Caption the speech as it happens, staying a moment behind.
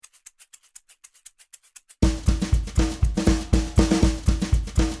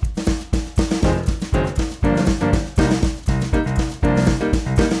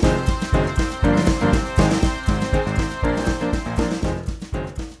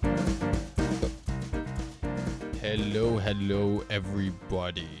Hello,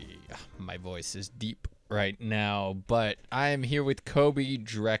 everybody. My voice is deep right now, but I am here with Kobe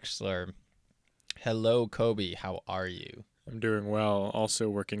Drexler. Hello, Kobe. How are you? I'm doing well, also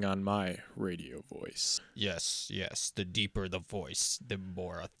working on my radio voice. Yes. The deeper the voice, the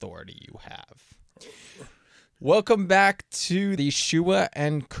more authority you have. Welcome back to the Shua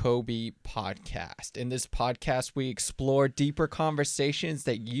and Kobe podcast. In this podcast, we explore deeper conversations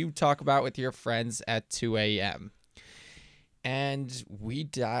that you talk about with your friends at 2 a.m. And we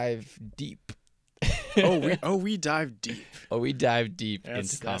dive deep. we dive deep. We dive deep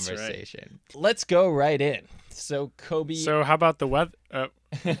That's into right. conversation. Let's go right in. So, Kobe. So how about the weather?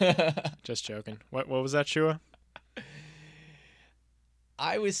 Just joking. What was that, Shua?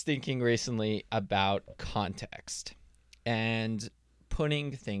 I was thinking recently about context and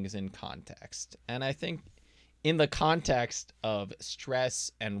putting things in context. And I think in the context of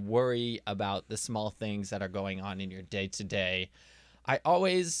stress and worry about the small things that are going on in your day to day, I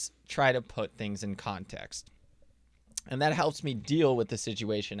always try to put things in context. And that helps me deal with the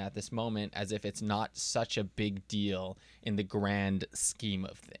situation at this moment as if it's not such a big deal in the grand scheme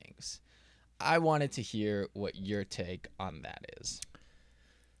of things. I wanted to hear what your take on that is.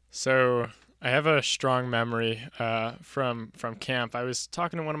 So I have a strong memory from camp. I was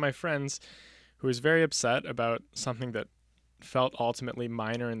talking to one of my friends who was very upset about something that felt ultimately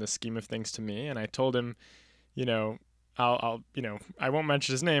minor in the scheme of things to me, and I told him, I'll I won't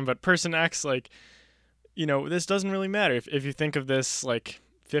mention his name, but person X, this doesn't really matter. If you think of this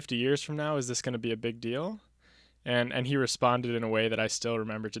 50 years from now, is this going to be a big deal? And he responded in a way that I still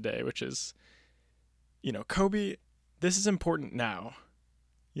remember today, which is, Kobe, this is important now.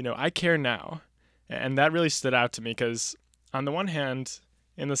 I care now. And that really stood out to me because on the one hand,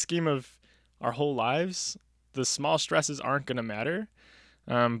 in the scheme of our whole lives, the small stresses aren't going to matter.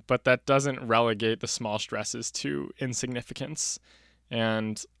 But that doesn't relegate the small stresses to insignificance.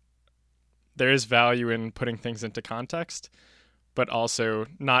 And there is value in putting things into context, but also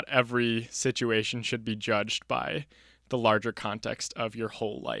not every situation should be judged by the larger context of your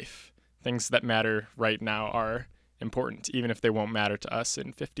whole life. Things that matter right now are important, even if they won't matter to us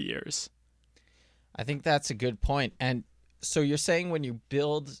in 50 years. I think that's a good point. And so you're saying when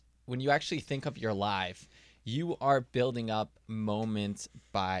you actually think of your life, you are building up moment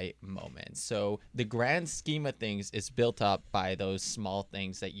by moment. So the grand scheme of things is built up by those small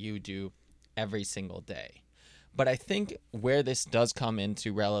things that you do every single day. But I think where this does come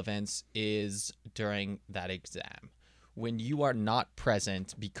into relevance is during that exam, when you are not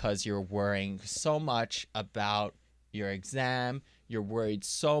present because you're worrying so much about your exam, you're worried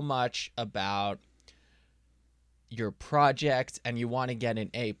so much about your project and you want to get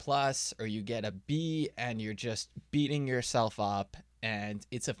an A+ or you get a B and you're just beating yourself up and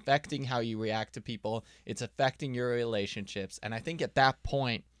it's affecting how you react to people. It's affecting your relationships. And I think at that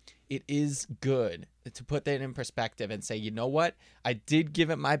point, it is good to put that in perspective and say, you know what? I did give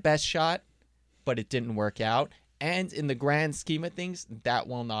it my best shot, but it didn't work out. And in the grand scheme of things, that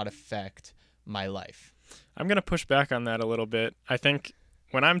will not affect my life. I'm going to push back on that a little bit. I think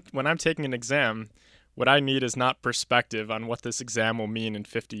when I'm taking an exam, what I need is not perspective on what this exam will mean in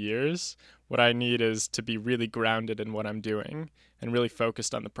 50 years. What I need is to be really grounded in what I'm doing and really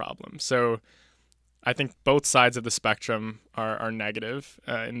focused on the problem. So I think both sides of the spectrum are negative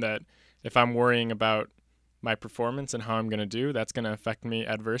in that if I'm worrying about my performance and how I'm going to do, that's going to affect me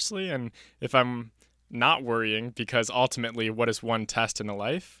adversely. And if I'm not worrying, because ultimately what is one test in a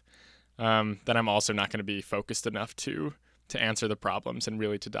life, then I'm also not going to be focused enough to answer the problems and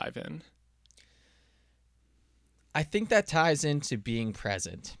really to dive in. I think that ties into being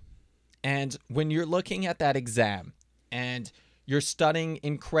present. And when you're looking at that exam and you're studying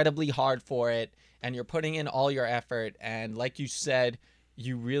incredibly hard for it and you're putting in all your effort, and like you said,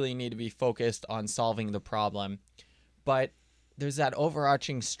 you really need to be focused on solving the problem, but there's that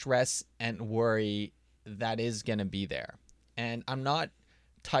overarching stress and worry that is going to be there. And I'm not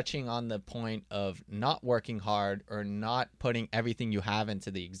touching on the point of not working hard or not putting everything you have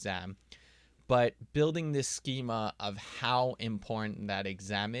into the exam, but building this schema of how important that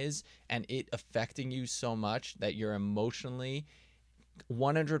exam is and it affecting you so much that you're emotionally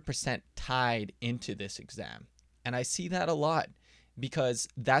 100% tied into this exam. And I see that a lot because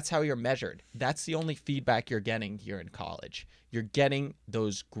that's how you're measured. That's the only feedback you're getting here in college. You're getting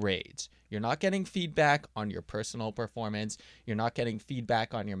those grades. You're not getting feedback on your personal performance. You're not getting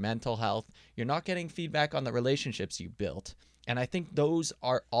feedback on your mental health. You're not getting feedback on the relationships you built. And I think those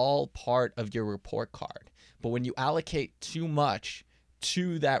are all part of your report card. But when you allocate too much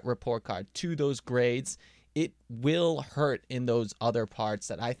to that report card, to those grades, it will hurt in those other parts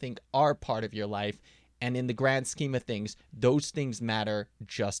that I think are part of your life And in the grand scheme of things, those things matter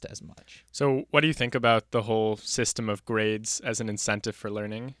just as much. So, what do you think about the whole system of grades as an incentive for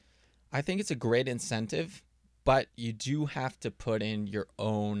learning? I think it's a great incentive, but you do have to put in your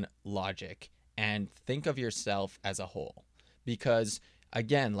own logic and think of yourself as a whole. Because,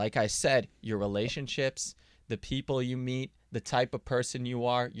 again, like I said, your relationships, the people you meet, the type of person you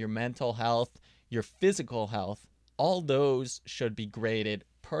are, your mental health, your physical health, all those should be graded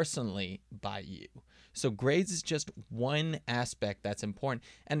personally by you. So grades is just one aspect that's important.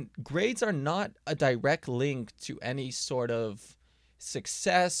 And grades are not a direct link to any sort of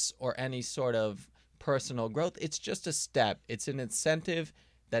success or any sort of personal growth. It's just a step. It's an incentive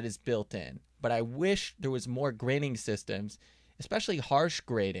that is built in. But I wish there was more grading systems, especially harsh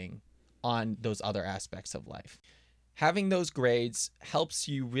grading on those other aspects of life. Having those grades helps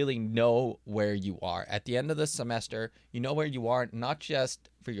you really know where you are. At the end of the semester, you know where you are, not just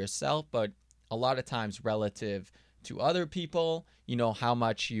for yourself, but a lot of times relative to other people. You know how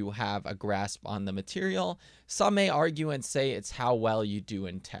much you have a grasp on the material. Some may argue and say it's how well you do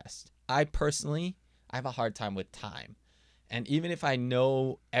in tests. I have a hard time with time. And even if I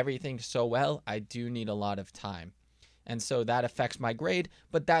know everything so well, I do need a lot of time. And so that affects my grade,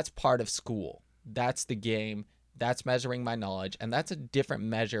 but that's part of school. That's the game. That's measuring my knowledge. And that's a different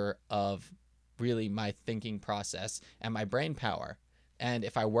measure of really my thinking process and my brain power. And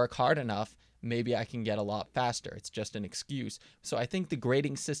if I work hard enough, maybe I can get a lot faster. It's just an excuse. So I think the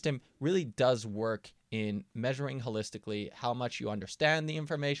grading system really does work in measuring holistically how much you understand the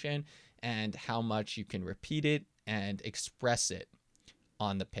information and how much you can repeat it and express it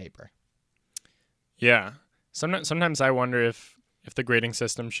on the paper. Yeah. Sometimes I wonder if the grading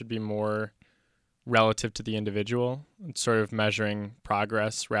system should be more relative to the individual, sort of measuring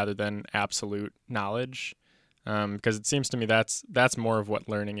progress rather than absolute knowledge. Because it seems to me that's more of what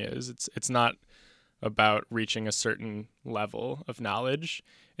learning is. It's not about reaching a certain level of knowledge.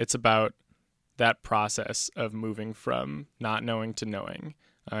 It's about that process of moving from not knowing to knowing,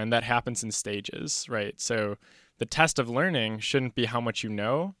 and that happens in stages, right? So the test of learning shouldn't be how much you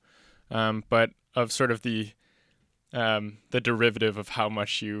know, but of sort of the derivative of how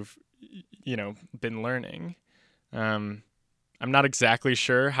much you've been learning. I'm not exactly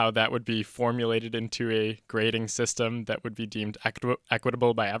sure how that would be formulated into a grading system that would be deemed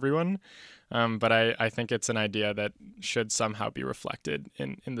equitable by everyone, but I think it's an idea that should somehow be reflected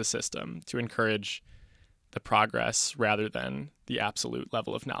in the system to encourage the progress rather than the absolute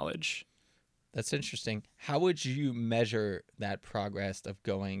level of knowledge. That's interesting. How would you measure that progress of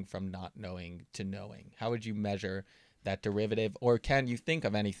going from not knowing to knowing? How would you measure that derivative? Or can you think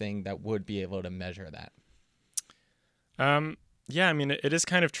of anything that would be able to measure that? Yeah, I mean, it is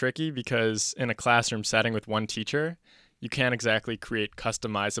kind of tricky because in a classroom setting with one teacher, you can't exactly create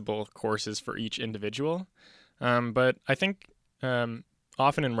customizable courses for each individual. But I think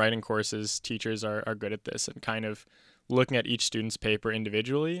often in writing courses, teachers are good at this and kind of looking at each student's paper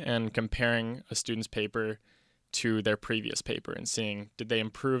individually and comparing a student's paper to their previous paper and seeing, did they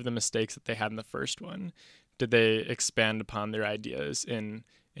improve the mistakes that they had in the first one? Did they expand upon their ideas in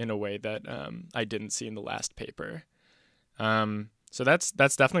a way that I didn't see in the last paper? So that's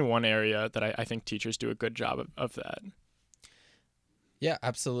definitely one area that I think teachers do a good job of that. Yeah,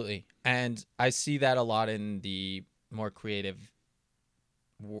 absolutely. And I see that a lot in the more creative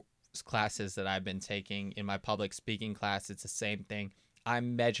classes that I've been taking. In my public speaking class, it's the same thing.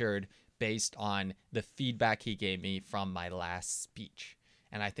 I'm measured based on the feedback he gave me from my last speech.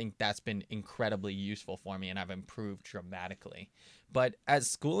 And I think that's been incredibly useful for me, and I've improved dramatically. But as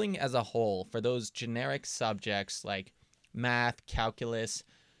schooling as a whole, for those generic subjects like math, calculus,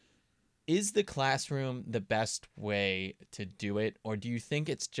 is the classroom the best way to do it? Or do you think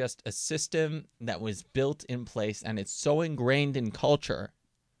it's just a system that was built in place and it's so ingrained in culture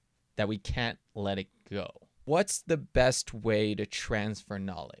that we can't let it go? What's the best way to transfer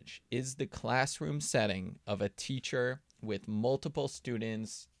knowledge? Is the classroom setting of a teacher with multiple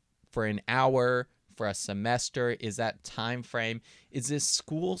students for an hour, for a semester? Is that time frame? Is this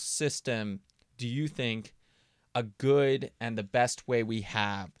school system, do you think, a good and the best way we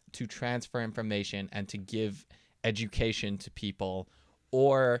have to transfer information and to give education to people?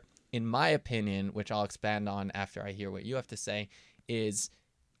 Or, in my opinion, which I'll expand on after I hear what you have to say, is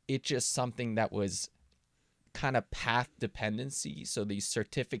it just something that was kind of path dependency? So these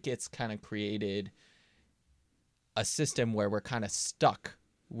certificates kind of created a system where we're kind of stuck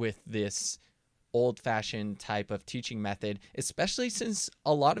with this old-fashioned type of teaching method, especially since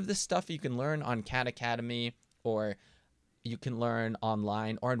a lot of this stuff you can learn on Khan Academy, or you can learn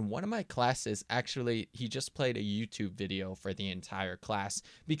online. Or in one of my classes, actually, he just played a YouTube video for the entire class,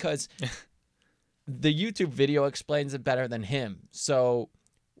 because the YouTube video explains it better than him. So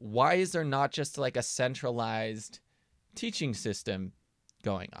why is there not just like a centralized teaching system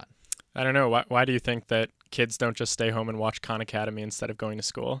going on? I don't know. Why do you think that kids don't just stay home and watch Khan Academy instead of going to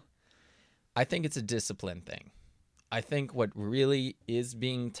school? I think it's a discipline thing. I think what really is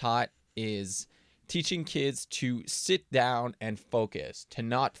being taught is teaching kids to sit down and focus, to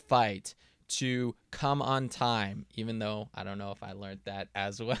not fight, to come on time, even though I don't know if I learned that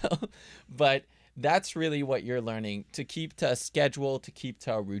as well. But that's really what you're learning, to keep to a schedule, to keep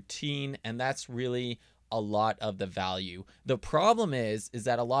to a routine, and that's really a lot of the value. The problem is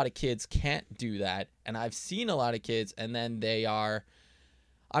that a lot of kids can't do that, and I've seen a lot of kids and then they are,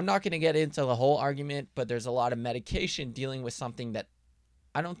 I'm not going to get into the whole argument, but there's a lot of medication dealing with something that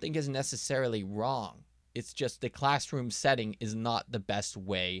I don't think is necessarily wrong. It's just the classroom setting is not the best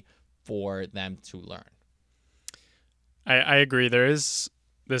way for them to learn. I agree. There is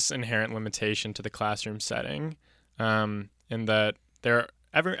this inherent limitation to the classroom setting, in that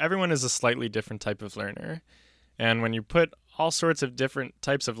everyone is a slightly different type of learner. And when you put all sorts of different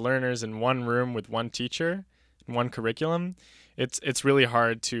types of learners in one room with one teacher and one curriculum, it's really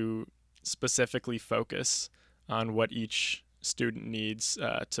hard to specifically focus on what each student needs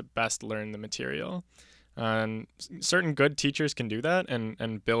to best learn the material. And certain good teachers can do that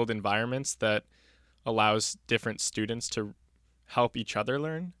and build environments that allows different students to help each other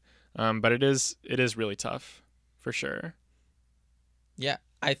learn. But it is really tough, for sure. Yeah,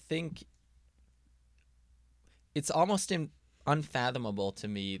 I think it's almost unfathomable to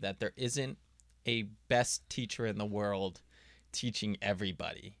me that there isn't a best teacher in the world teaching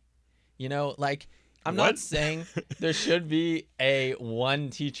everybody. You know, like, I'm What? not saying there should be a one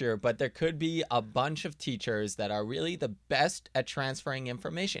teacher, but there could be a bunch of teachers that are really the best at transferring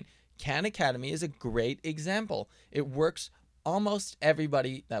information. Khan Academy is a great example. It works. Almost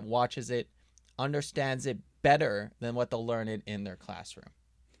everybody that watches it understands it better than what they'll learn it in their classroom.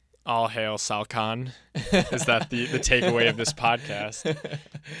 All hail Sal Khan. Is that the takeaway of this podcast?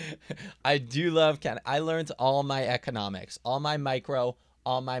 I do love Khan. I learned all my economics, all my micro,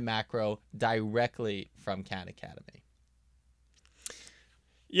 all my macro directly from Khan Academy.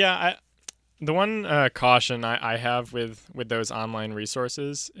 Yeah, the one caution I have with those online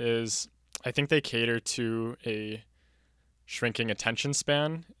resources is I think they cater to a shrinking attention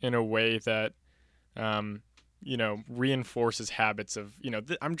span in a way that reinforces habits of,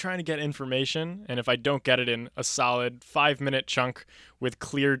 I'm trying to get information, and if I don't get it in a solid 5-minute chunk with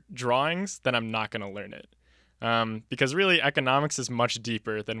clear drawings, then I'm not going to learn it. Because really economics is much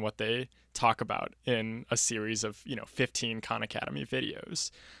deeper than what they talk about in a series of 15 Khan Academy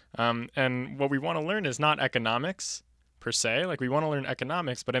videos. And what we want to learn is not economics per se. Like, we want to learn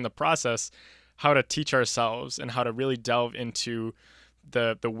economics, but in the process, how to teach ourselves and how to really delve into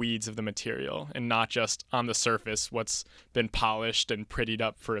the weeds of the material, and not just on the surface what's been polished and prettied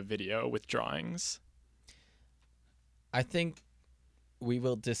up for a video with drawings. I think we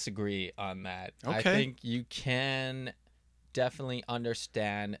will disagree on that. Okay. I think you can definitely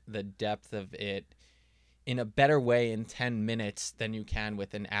understand the depth of it in a better way in 10 minutes than you can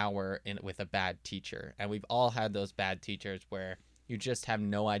with an hour with a bad teacher. And we've all had those bad teachers where you just have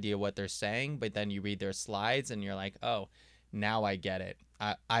no idea what they're saying, but then you read their slides and you're like, oh, now I get it.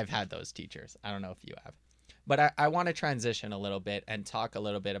 I've had those teachers. I don't know if you have. But I want to transition a little bit and talk a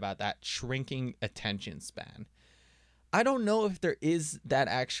little bit about that shrinking attention span. I don't know if there is that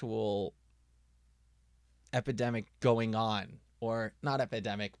actual epidemic going on, or not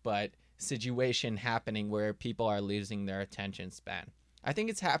epidemic, but situation happening where people are losing their attention span. I think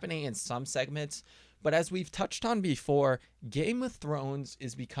it's happening in some segments, but as we've touched on before, Game of Thrones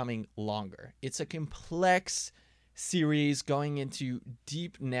is becoming longer. It's a complex series going into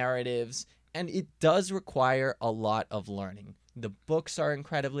deep narratives, and it does require a lot of learning. The books are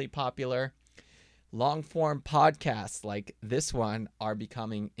incredibly popular. Long-form podcasts like this one are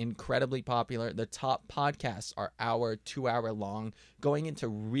becoming incredibly popular. The top podcasts are 2-hour long, going into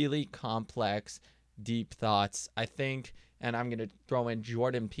really complex, deep thoughts. I think, and I'm going to throw in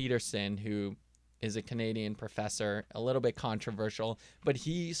Jordan Peterson, who is a Canadian professor, a little bit controversial, but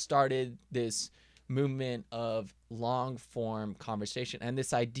he started this movement of long-form conversation and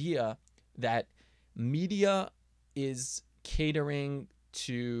this idea that media is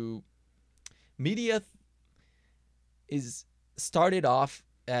started off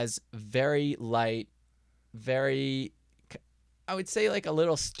as very light, very, I would say, like a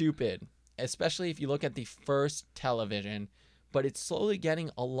little stupid, especially if you look at the first television, but it's slowly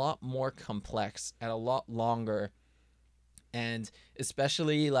getting a lot more complex and a lot longer. And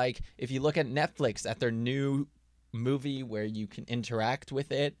especially like if you look at Netflix at their new movie where you can interact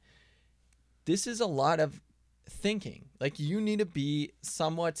with it, this is a lot of thinking. Like, you need to be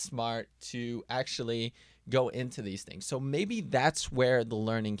somewhat smart to actually go into these things. So maybe that's where the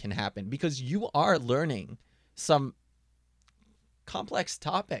learning can happen, because you are learning some complex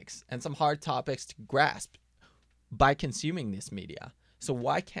topics and some hard topics to grasp by consuming this media. So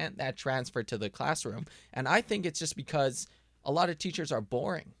why can't that transfer to the classroom? And I think it's just because a lot of teachers are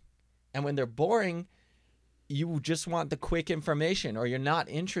boring. And when they're boring, you just want the quick information, or you're not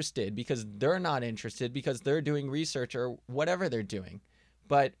interested because they're not interested because they're doing research or whatever they're doing.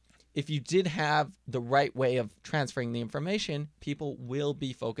 But if you did have the right way of transferring the information, people will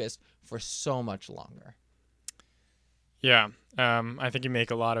be focused for so much longer. Yeah, I think you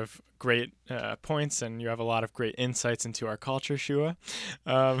make a lot of great points, and you have a lot of great insights into our culture, Shua.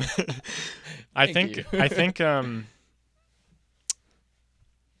 Um, I Thank you. think,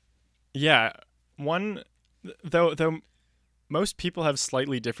 yeah, one though most people have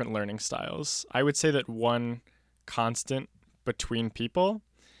slightly different learning styles. I would say that one constant between people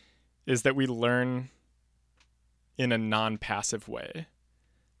is that we learn in a non-passive way,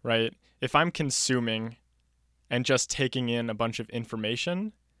 right? If I'm consuming and just taking in a bunch of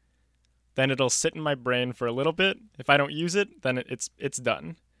information, then it'll sit in my brain for a little bit. If I don't use it, then it's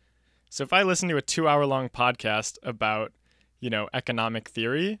done. So if I listen to a 2-hour-long podcast about, economic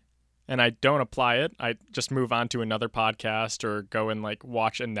theory, and I don't apply it, I just move on to another podcast or go and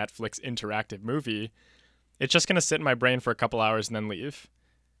watch a Netflix interactive movie, it's just going to sit in my brain for a couple hours and then leave.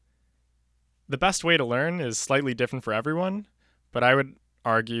 The best way to learn is slightly different for everyone, but I would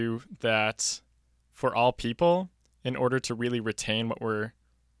argue that for all people, in order to really retain what we're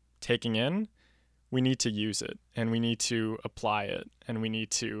taking in, we need to use it, and we need to apply it, and we need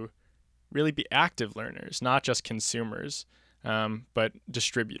to really be active learners, not just consumers, but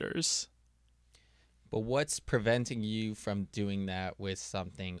distributors. But what's preventing you from doing that with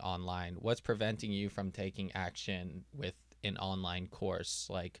something online? What's preventing you from taking action with an online course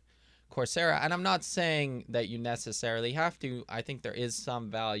like Coursera? And I'm not saying that you necessarily have to. I think there is some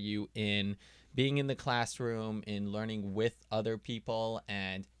value in being in the classroom, in learning with other people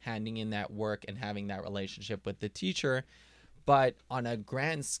and handing in that work and having that relationship with the teacher. But on a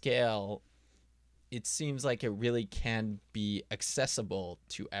grand scale, it seems like it really can be accessible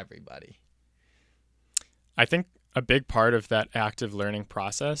to everybody. I think a big part of that active learning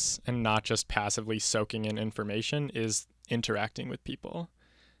process, and not just passively soaking in information, is interacting with people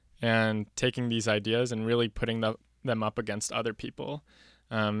and taking these ideas and really putting them up against other people,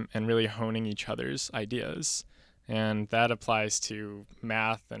 and really honing each other's ideas. And that applies to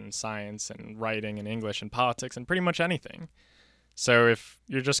math and science and writing and English and politics and pretty much anything. So if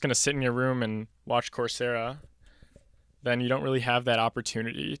you're just going to sit in your room and watch Coursera, then you don't really have that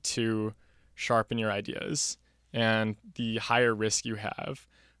opportunity to sharpen your ideas, and the higher risk you have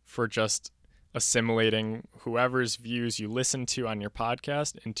for just assimilating whoever's views you listen to on your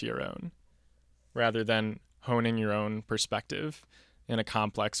podcast into your own, rather than honing your own perspective in a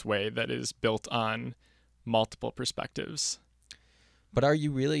complex way that is built on multiple perspectives. But are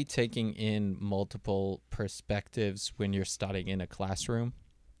you really taking in multiple perspectives when you're studying in a classroom?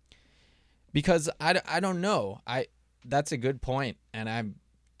 Because I don't know. That's a good point, and I'm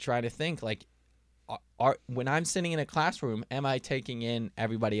trying to think, when I'm sitting in a classroom, am I taking in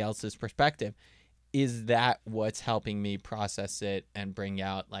everybody else's perspective? Is that what's helping me process it and bring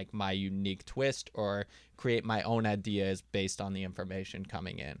out my unique twist, or create my own ideas based on the information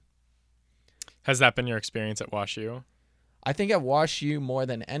coming in? Has that been your experience at WashU? I think at WashU, more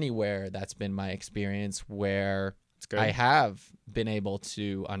than anywhere, that's been my experience, where That's good. I have been able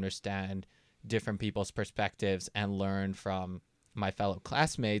to understand different people's perspectives and learn from my fellow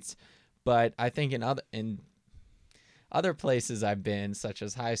classmates. But I think in other places I've been, such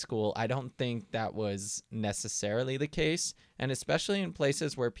as high school, I don't think that was necessarily the case. And especially in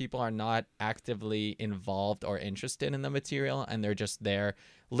places where people are not actively involved or interested in the material, and they're just there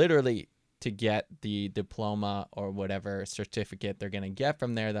literally to get the diploma or whatever certificate they're going to get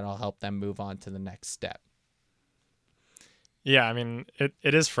from there that'll help them move on to the next step. Yeah, I mean,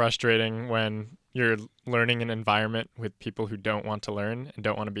 it is frustrating when you're learning an environment with people who don't want to learn and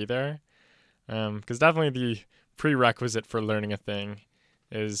don't want to be there. Because definitely the prerequisite for learning a thing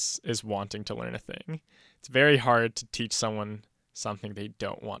is wanting to learn a thing. It's very hard to teach someone something they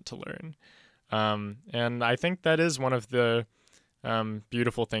don't want to learn. And I think that is one of the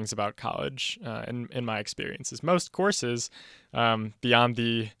beautiful things about college, in my experience, is most courses, beyond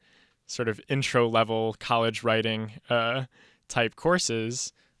the sort of intro level college writing type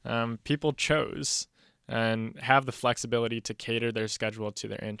courses, people chose and have the flexibility to cater their schedule to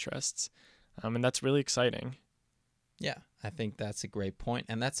their interests. And that's really exciting. Yeah, I think that's a great point,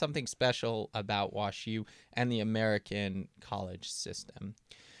 and that's something special about WashU and the American college system.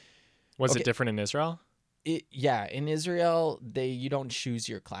 Was it Okay, different in Israel? yeah, in Israel, you don't choose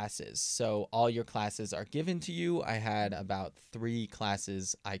your classes. So all your classes are given to you. I had about 3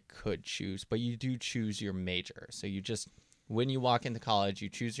 classes I could choose, but you do choose your major. So you just when you walk into college, you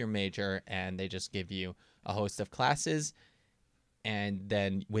choose your major and they just give you a host of classes. And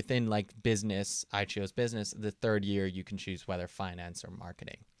then within like business, I chose business. The 3rd year you can choose whether finance or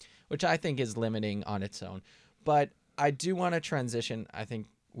marketing, which I think is limiting on its own. But I do want to transition. I think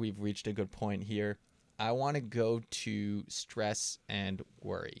we've reached a good point here. I want to go to stress and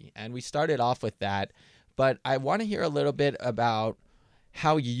worry. And we started off with that, but I want to hear a little bit about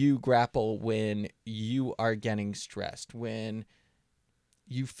how you grapple when you are getting stressed, when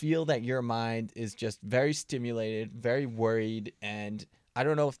you feel that your mind is just very stimulated, very worried. And I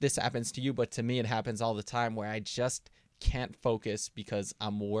don't know if this happens to you, but to me, it happens all the time where I just can't focus because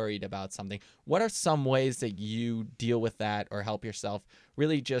I'm worried about something. What are some ways that you deal with that or help yourself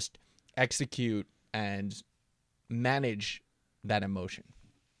really just execute and manage that emotion?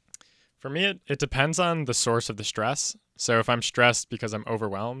 For me, it depends on the source of the stress. So if I'm stressed because I'm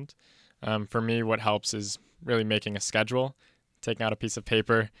overwhelmed, for me, what helps is really making a schedule, taking out a piece of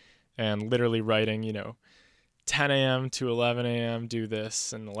paper and literally writing, 10 a.m. to 11 a.m. do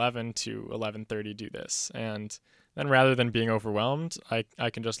this, and 11 to 11:30 do this. And then rather than being overwhelmed, I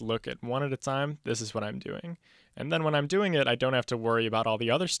can just look at one at a time. This is what I'm doing. And then when I'm doing it, I don't have to worry about all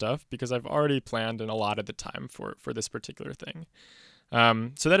the other stuff because I've already planned and allotted the time for this particular thing.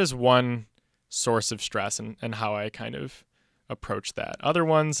 So that is one source of stress and how I kind of approach that. Other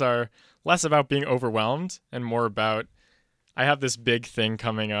ones are less about being overwhelmed and more about I have this big thing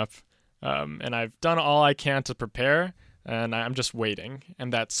coming up, and I've done all I can to prepare, and I'm just waiting.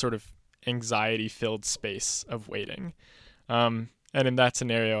 And that sort of anxiety-filled space of waiting. And in that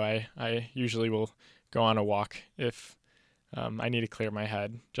scenario, I usually will go on a walk if I need to clear my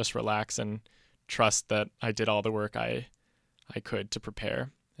head, just relax and trust that I did all the work I could to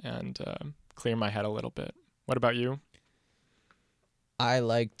prepare and clear my head a little bit. What about you? I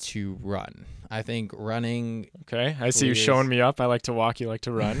like to run. I think running. Okay, I see you showing me up. I like to walk. You like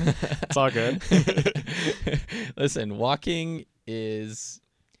to run. It's all good. Listen, walking is,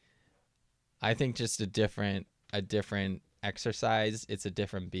 I think, just a different exercise. It's a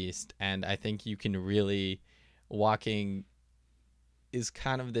different beast, and I think you can really, walking is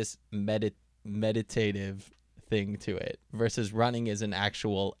kind of this meditative thing to it versus running is an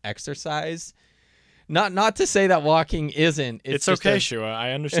actual exercise. Not to say that walking isn't. It's okay, Shua.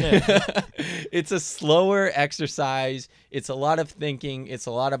 I understand. It's a slower exercise. It's a lot of thinking. It's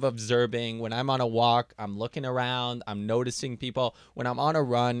a lot of observing. When I'm on a walk, I'm looking around. I'm noticing people. When I'm on a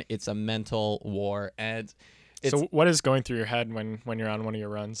run, it's a mental war. And so what is going through your head when you're on one of your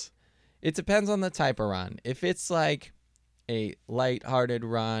runs? It depends on the type of run. If it's like a lighthearted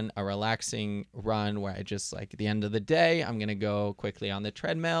run, a relaxing run where I just like at the end of the day, I'm going to go quickly on the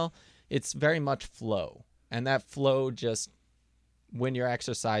treadmill. It's very much flow. And that flow just, when you're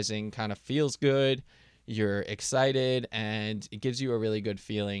exercising, kind of feels good. You're excited and it gives you a really good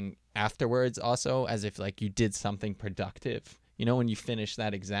feeling afterwards also, as if like you did something productive. When you finish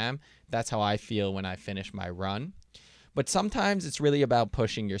that exam, that's how I feel when I finish my run. But sometimes it's really about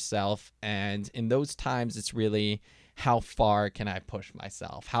pushing yourself. And in those times, it's really how far can I push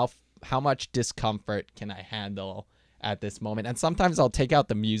myself? How much discomfort can I handle at this moment? And sometimes I'll take out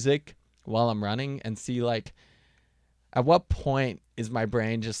the music while I'm running and see like at what point is my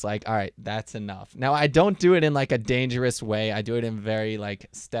brain just like, all right, that's enough. Now I don't do it in like a dangerous way. I do it in very like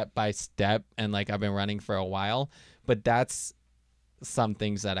step by step and like I've been running for a while, but that's some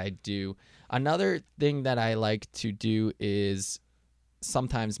things that I do. Another thing that I like to do is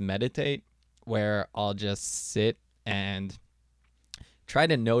sometimes meditate, where I'll just sit and try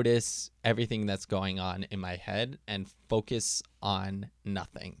to notice everything that's going on in my head and focus on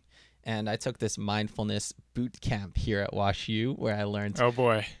nothing. And I took this mindfulness boot camp here at WashU where I learned. Oh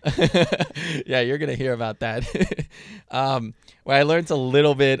boy. Yeah, you're going to hear about that. Where I learned a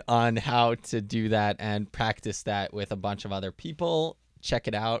little bit on how to do that and practice that with a bunch of other people. Check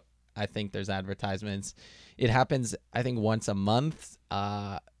it out. I think there's advertisements. It happens, I think, once a month.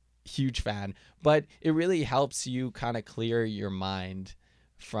 Huge fan. But it really helps you kind of clear your mind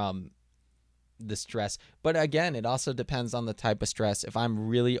from the stress. But again, it also depends on the type of stress. If I'm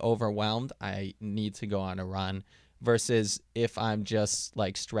really overwhelmed, I need to go on a run, versus if I'm just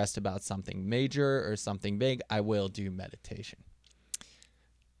like stressed about something major or something big, I will do meditation.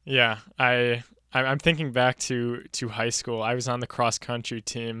 Yeah, I'm thinking back to high school. I was on the cross country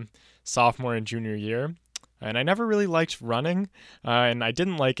team sophomore and junior year. And I never really liked running, and I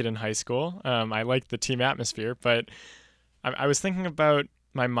didn't like it in high school. I liked the team atmosphere, but I was thinking about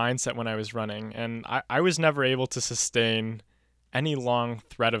my mindset when I was running, and I was never able to sustain any long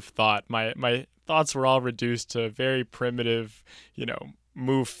thread of thought. My thoughts were all reduced to very primitive,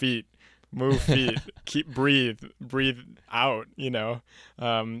 move feet, breathe out.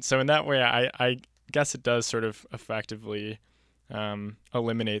 So in that way, I guess it does sort of effectively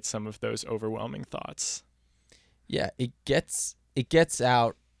eliminate some of those overwhelming thoughts. Yeah, it gets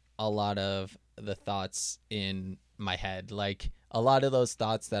out a lot of the thoughts in my head, like a lot of those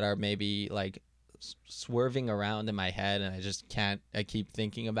thoughts that are maybe like swerving around in my head, and I keep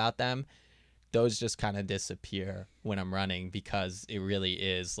thinking about them. Those just kind of disappear when I'm running, because it really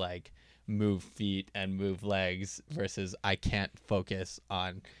is like move feet and move legs versus I can't focus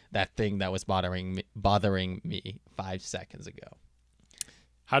on that thing that was bothering me 5 seconds ago.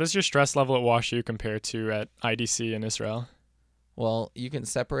 How does your stress level at WashU compare to at IDC in Israel? Well, you can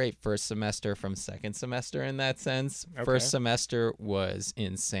separate first semester from second semester in that sense. Okay. First semester was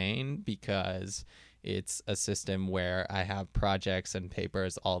insane because it's a system where I have projects and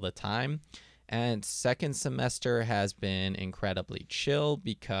papers all the time. And second semester has been incredibly chill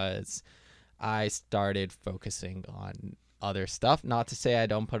because I started focusing on other stuff. Not to say I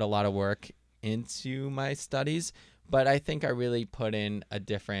don't put a lot of work into my studies, but I think I really put in a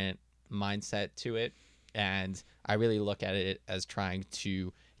different mindset to it. And I really look at it as trying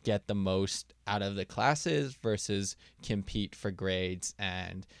to get the most out of the classes versus compete for grades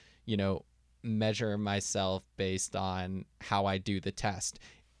and, measure myself based on how I do the test.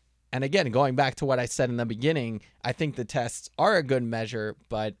 And again, going back to what I said in the beginning, I think the tests are a good measure,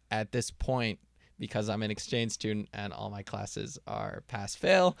 but at this point, because I'm an exchange student and all my classes are pass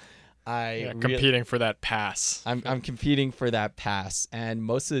fail, competing for that pass. I'm competing for that pass, and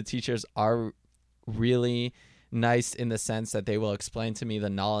most of the teachers are really nice in the sense that they will explain to me the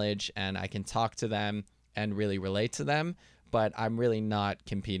knowledge and I can talk to them and really relate to them, but I'm really not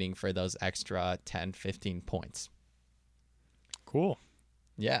competing for those extra 10, 15 points. Cool.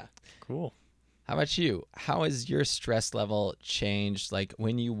 Yeah. Cool. How about you? How has your stress level changed, like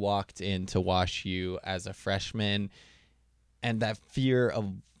when you walked into WashU as a freshman, and that fear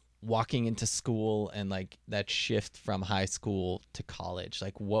of walking into school and like that shift from high school to college?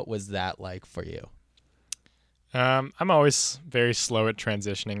 Like, what was that like for you? I'm always very slow at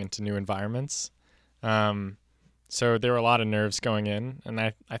transitioning into new environments. So there were a lot of nerves going in, and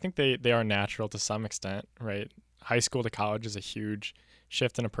I think they are natural to some extent, right? High school to college is a huge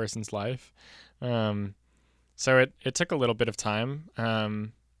shift in a person's life. So it took a little bit of time.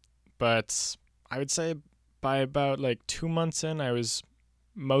 But I would say by about like 2 months in, I was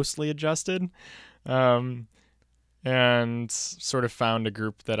mostly adjusted. And sort of found a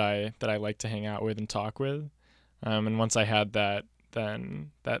group that I like to hang out with and talk with. And once I had that,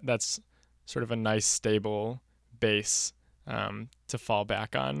 then that's sort of a nice stable base to fall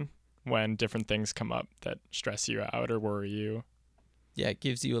back on when different things come up that stress you out or worry you. Yeah, it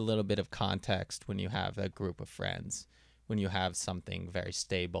gives you a little bit of context when you have a group of friends, when you have something very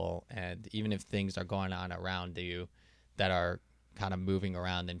stable, and even if things are going on around you that are kind of moving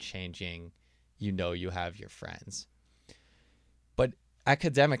around and changing, you have your friends. But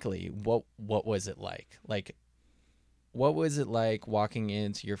academically, what was it like? Like, what was it like walking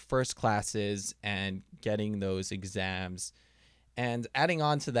into your first classes and getting those exams? And adding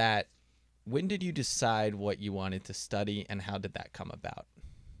on to that, when did you decide what you wanted to study, and how did that come about?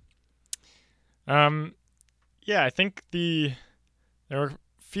 Yeah, I think there were a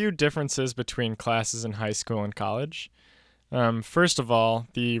few differences between classes in high school and college. First of all,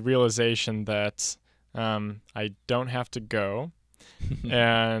 the realization that I don't have to go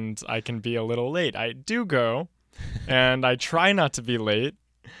and I can be a little late. I do go, and I try not to be late,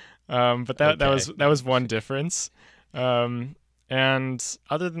 but that was one difference. And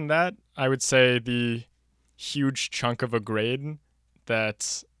other than that, I would say the huge chunk of a grade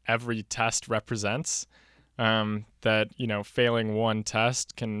that every test represents, that, failing one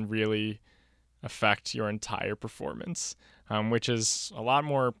test can really affect your entire performance, which is a lot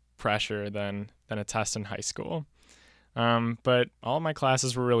more pressure than a test in high school. But all my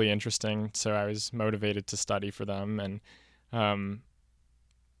classes were really interesting, so I was motivated to study for them, and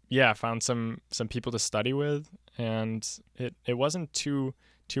found some people to study with, and it wasn't too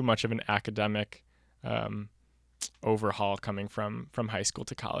much of an academic overhaul coming from high school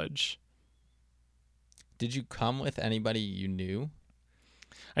to college. Did you come with anybody you knew?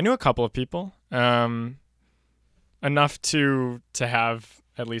 I knew a couple of people, enough to have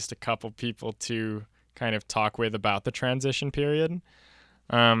at least a couple people to kind of talk with about the transition period.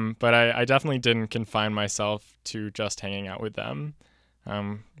 But I definitely didn't confine myself to just hanging out with them.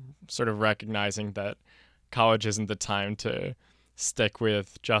 Sort of recognizing that college isn't the time to stick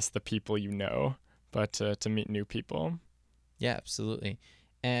with just the people you know, but to meet new people. Yeah, absolutely.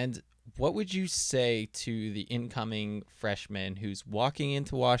 And what would you say to the incoming freshman who's walking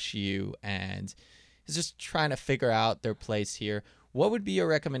into WashU and is just trying to figure out their place here? What would be a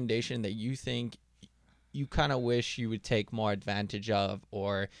recommendation that you think you kind of wish you would take more advantage of,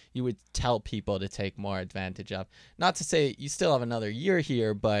 or you would tell people to take more advantage of? Not to say you still have another year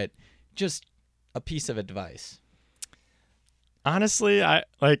here, but just a piece of advice. Honestly,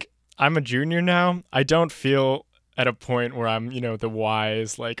 I'm a junior now. I don't feel at a point where I'm, the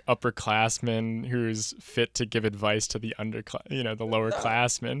wise like upperclassman who's fit to give advice to the the lower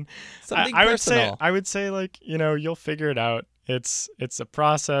classmen. Something I personal. would say like, you'll figure it out. It's a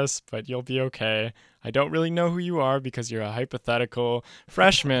process, but you'll be okay. I don't really know who you are because you're a hypothetical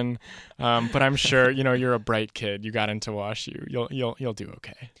freshman, but I'm sure you're a bright kid. You got into WashU. You'll do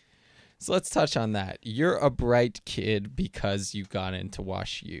okay. So let's touch on that. You're a bright kid because you got into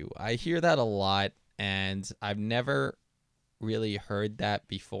WashU. I hear that a lot, and I've never really heard that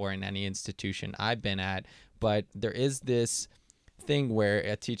before in any institution I've been at. But there is this thing where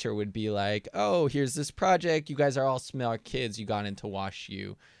a teacher would be like, "Oh, here's this project. You guys are all smart kids. You got into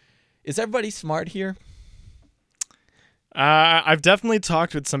WashU." Is everybody smart here? I've definitely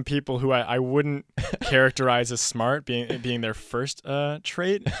talked with some people who I wouldn't characterize as smart, being their first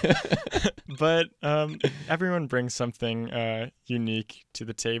trait, but everyone brings something unique to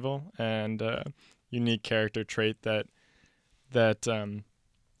the table, and unique character trait that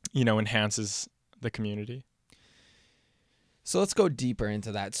enhances the community. So let's go deeper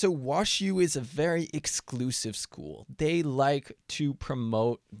into that. So WashU is a very exclusive school. They like to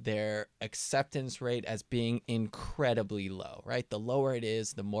promote their acceptance rate as being incredibly low, right? The lower it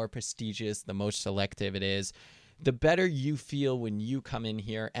is, the more prestigious, the most selective it is, the better you feel when you come in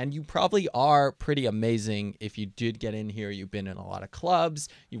here. And you probably are pretty amazing if you did get in here. You've been in a lot of clubs.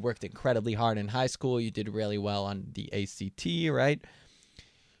 You worked incredibly hard in high school. You did really well on the ACT, right?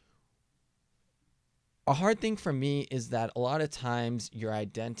 A hard thing for me is that a lot of times your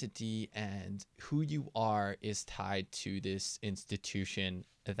identity and who you are is tied to this institution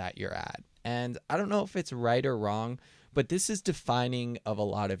that you're at. And I don't know if it's right or wrong, but this is defining of a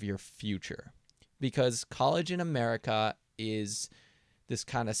lot of your future, because college in America is this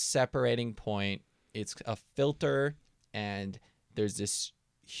kind of separating point. It's a filter, and there's this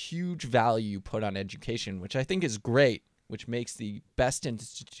huge value put on education, which I think is great, which makes the best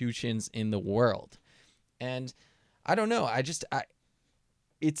institutions in the world. And I don't know,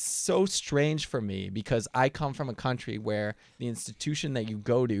 it's so strange for me because I come from a country where the institution that you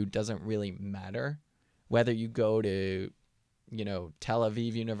go to doesn't really matter. Whether you go to, Tel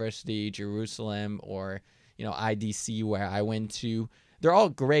Aviv University, Jerusalem, or, IDC where I went to, they're all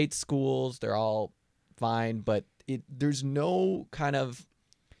great schools. They're all fine, but there's no kind of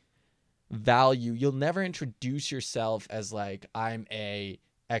value. You'll never introduce yourself as like, I'm a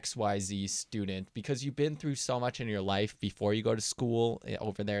XYZ student, because you've been through so much in your life before you go to school.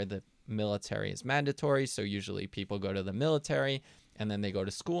 Over there, the military is mandatory, so usually people go to the military and then they go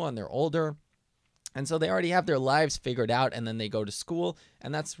to school and they're older, and so they already have their lives figured out, and then they go to school,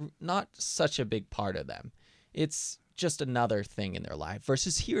 and that's not such a big part of them. It's just another thing in their life,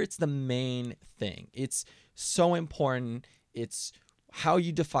 versus here it's the main thing. It's so important. It's how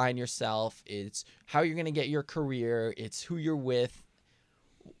you define yourself. It's how you're going to get your career. It's who you're with.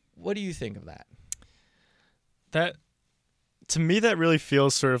 What do you think of that? That, to me, that really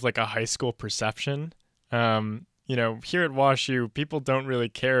feels sort of like a high school perception. Here at WashU, people don't really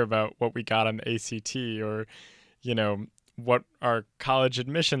care about what we got on the ACT or, what our college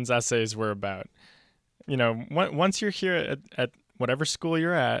admissions essays were about. Once you're here at whatever school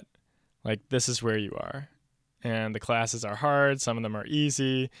you're at, like, this is where you are. And the classes are hard. Some of them are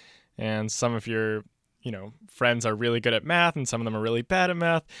easy. And some of your friends are really good at math, and some of them are really bad at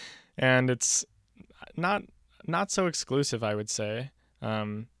math, and it's not so exclusive, I would say.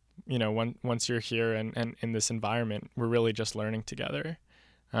 Once you're here and in this environment, we're really just learning together.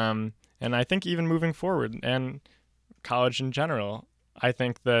 And I think even moving forward, and college in general, I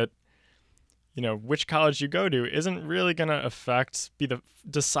think that which college you go to isn't really going to be the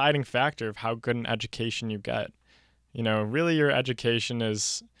deciding factor of how good an education you get. Really your education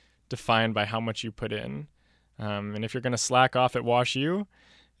is defined by how much you put in. And if you're going to slack off at WashU,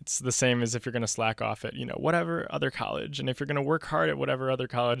 it's the same as if you're going to slack off at, whatever other college. And if you're going to work hard at whatever other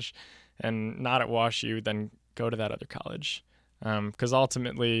college and not at WashU, then go to that other college. Because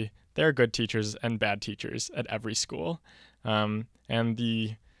ultimately, there are good teachers and bad teachers at every school. And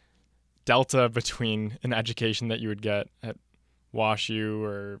the delta between an education that you would get at WashU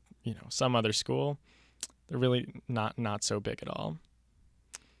or some other school, they're really not so big at all.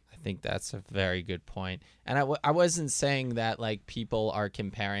 I think that's a very good point. And I wasn't saying that like people are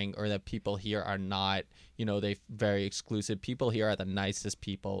comparing or that people here are not, they very exclusive. People here are the nicest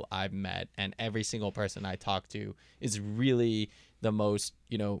people I've met. And every single person I talk to is really the most,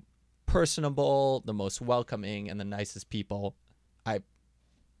 personable, the most welcoming, and the nicest people I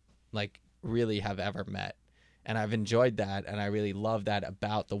like really have ever met. And I've enjoyed that. And I really love that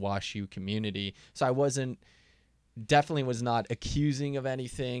about the WashU community. So I definitely was not accusing of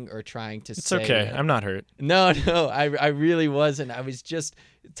anything or trying to say. It's okay. I'm not hurt. No, I really wasn't. I was just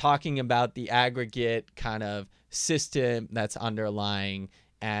talking about the aggregate kind of system that's underlying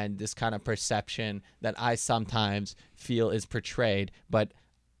and this kind of perception that I sometimes feel is portrayed. But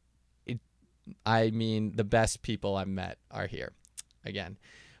the best people I've met are here again.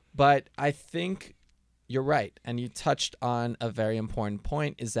 But I think you're right. And you touched on a very important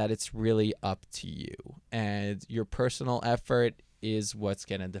point, is that it's really up to you. And your personal effort is what's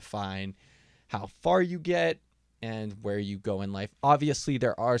going to define how far you get and where you go in life. Obviously,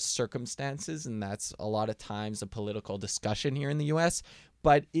 there are circumstances, and that's a lot of times a political discussion here in the U.S.,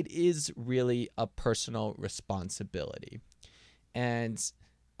 but it is really a personal responsibility. And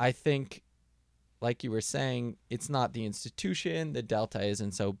I think, like you were saying, it's not the institution. The delta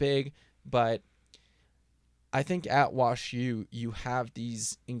isn't so big, but I think at WashU, you have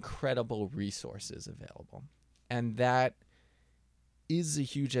these incredible resources available. And that is a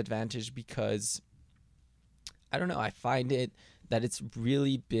huge advantage because, I don't know, I find it that it's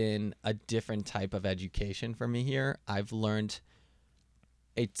really been a different type of education for me here. I've learned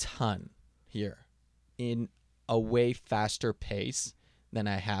a ton here in a way faster pace than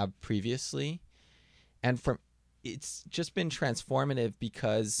I have previously. And it's just been transformative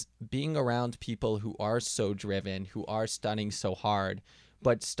because being around people who are so driven, who are studying so hard,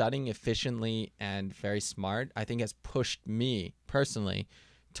 but studying efficiently and very smart, I think has pushed me personally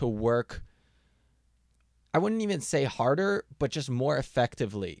to work, I wouldn't even say harder, but just more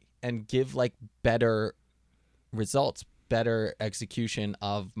effectively and give like better results, better execution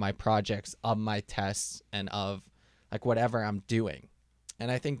of my projects, of my tests, and of like whatever I'm doing.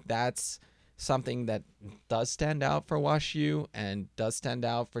 And I think that's something that does stand out for WashU and does stand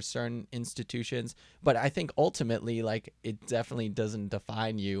out for certain institutions. But I think ultimately, like, it definitely doesn't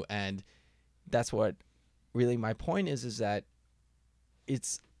define you. And that's what really my point is that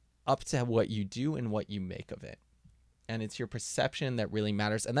it's up to what you do and what you make of it. And it's your perception that really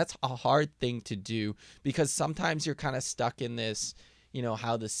matters. And that's a hard thing to do because sometimes you're kind of stuck in this,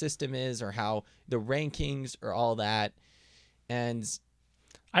 how the system is or how the rankings or all that. And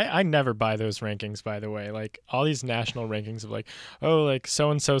I never buy those rankings, by the way. Like all these national rankings of like, oh, like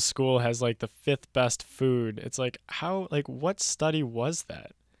so-and-so school has like the 5th best food. It's like, how, like what study was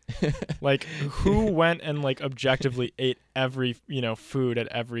that? Like who went and like objectively ate every, food at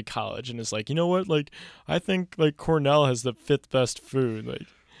every college and is like, you know what? Like, I think like Cornell has the 5th best food. Like,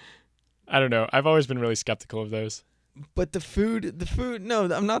 I don't know. I've always been really skeptical of those. But the food,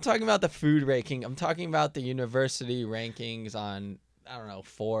 no, I'm not talking about the food ranking. I'm talking about the university rankings on, I don't know,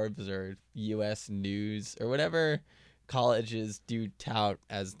 Forbes or US News or whatever colleges do tout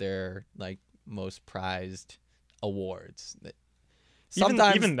as their like most prized awards.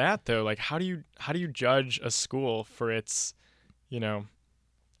 Sometimes even that though, like how do you judge a school for its, Some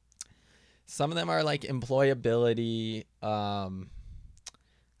of them are like employability.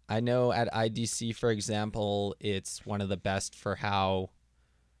 I know at IDC, for example, it's one of the best for how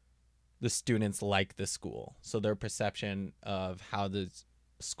the students like the school. So their perception of how the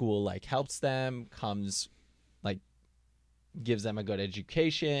school like helps them comes like gives them a good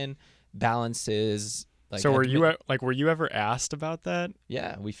education, balances. Like, so were you ever asked about that?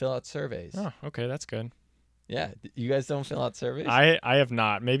 Yeah, we fill out surveys. Oh, okay, that's good. Yeah, you guys don't fill out surveys? I have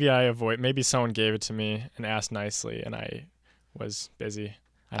not. Maybe someone gave it to me and asked nicely and I was busy.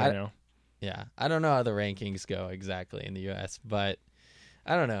 I don't know. Yeah, I don't know how the rankings go exactly in the US, but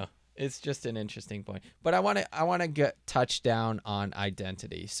I don't know. It's just an interesting point. But I want to get touch down on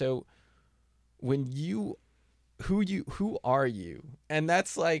identity. So when who are you? And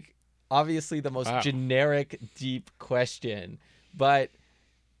that's like obviously the most generic, deep question. But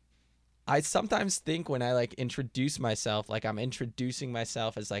I sometimes think when I like introduce myself, like I'm introducing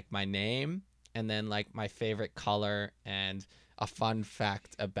myself as like my name and then like my favorite color and a fun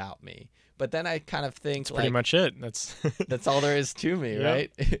fact about me. But then I kind of think that's pretty much it. That's all there is to me,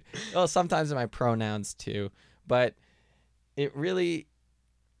 right? Well, sometimes my pronouns too. But it really,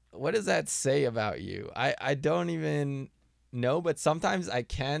 what does that say about you? I don't even know, but sometimes I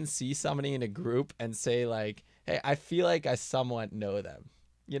can see somebody in a group and say like, "Hey, I feel like I somewhat know them."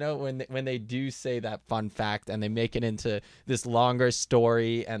 You know, when they do say that fun fact and they make it into this longer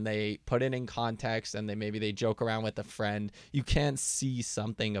story and they put it in context and maybe they joke around with a friend, you can see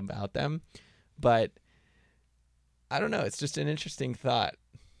something about them. But I don't know, it's just an interesting thought.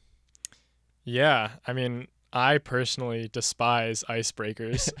 Yeah, I mean, I personally despise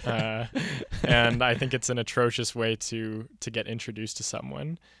icebreakers, and I think it's an atrocious way to get introduced to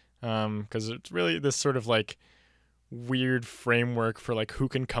someone, because it's really this sort of like weird framework for like who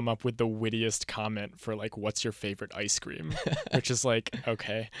can come up with the wittiest comment for like what's your favorite ice cream, which is like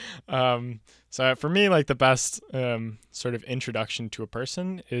okay. So for me, like the best sort of introduction to a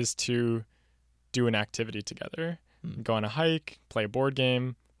person is to do an activity together, go on a hike, play a board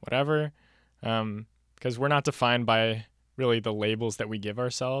game, whatever. Because we're not defined by really the labels that we give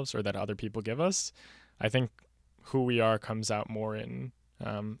ourselves or that other people give us. I think who we are comes out more in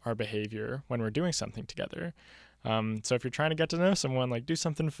our behavior when we're doing something together. So if you're trying to get to know someone, like do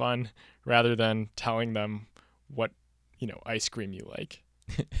something fun rather than telling them what, ice cream you like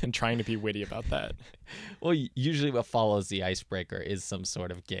and trying to be witty about that. Well, usually what follows the icebreaker is some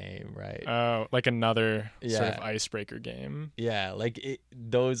sort of game, right? Oh, like another sort of Yeah. icebreaker game. Yeah, like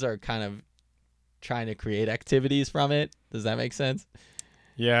those are kind of trying to create activities from it. Does that make sense?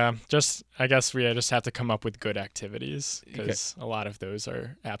 Yeah, I guess we just have to come up with good activities because a lot of those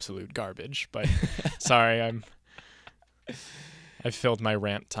are absolute garbage. But sorry, I filled my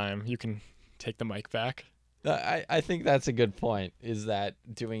rant time. You can take the mic back. I think that's a good point, is that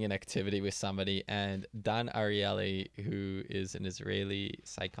doing an activity with somebody. And Dan Ariely, who is an Israeli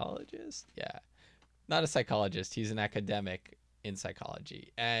psychologist, not a psychologist, he's an academic in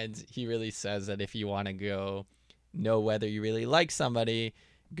psychology. And he really says that if you want to know whether you really like somebody,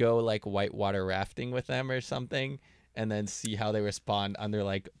 go like whitewater rafting with them or something, and then see how they respond under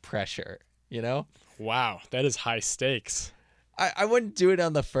like pressure, Wow, that is high stakes. I wouldn't do it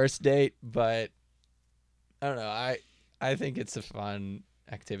on the first date, but I don't know. I think it's a fun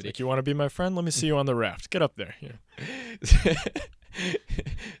activity. Like, you want to be my friend? Let me see you on the raft. Get up there. Yeah.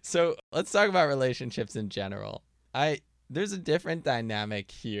 So let's talk about relationships in general. There's a different dynamic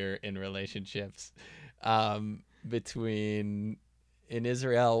here in relationships, between in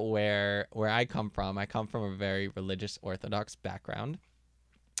Israel where I come from. I come from a very religious Orthodox background,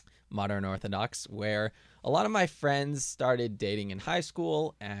 modern Orthodox, where a lot of my friends started dating in high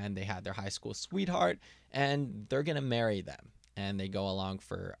school and they had their high school sweetheart and they're going to marry them. And they go along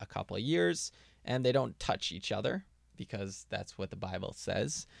for a couple of years and they don't touch each other because that's what the Bible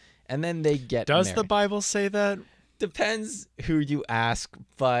says. And then they get Does married. the Bible say that? Depends who you ask,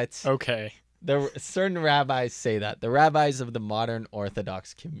 but okay. Certain rabbis say that. The rabbis of the modern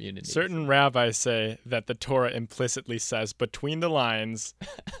Orthodox community. Certain rabbis say that the Torah implicitly says between the lines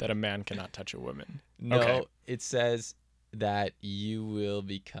that a man cannot touch a woman. No, okay. It says that you will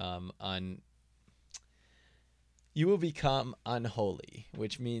become unholy,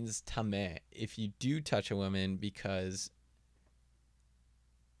 which means tameh, if you do touch a woman, because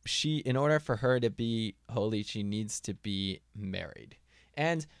in order for her to be holy, she needs to be married.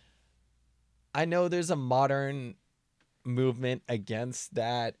 And I know there's a modern movement against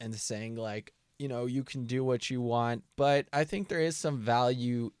that and saying like, you can do what you want, but I think there is some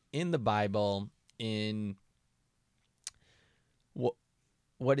value in the Bible in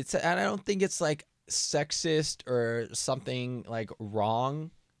what it said. And I don't think it's like sexist or something like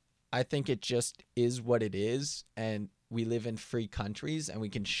wrong. I think it just is what it is, and we live in free countries and we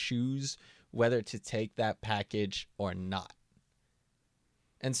can choose whether to take that package or not.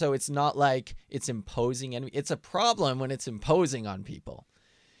 And so it's not like it's imposing, and it's a problem when it's imposing on people.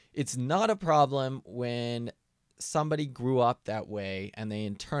 It's not a problem when somebody grew up that way and they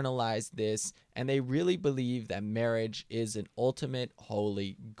internalized this and they really believe that marriage is an ultimate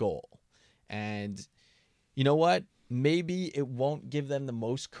holy goal. And you know what? Maybe it won't give them the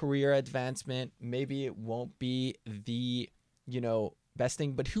most career advancement. Maybe it won't be the, best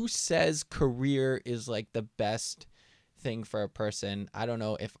thing. But who says career is like the best thing for a person? I don't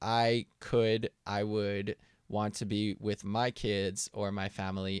know. If I could, I would want to be with my kids or my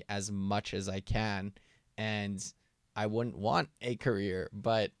family as much as I can. And I wouldn't want a career.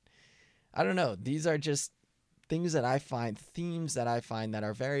 But I don't know. These are just things that I find, themes that I find that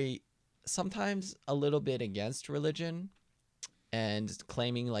are very, sometimes a little bit against religion and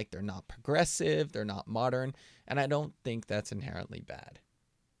claiming like they're not progressive, they're not modern. And I don't think that's inherently bad.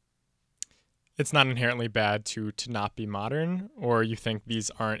 It's not inherently bad to not be modern, or you think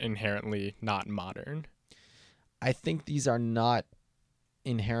these aren't inherently not modern? I think these are not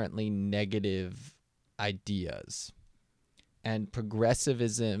inherently negative ideas. and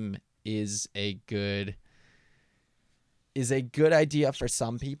progressivism is a good idea for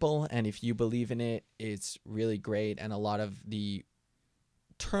some people, and if you believe in it, it's really great. And a lot of the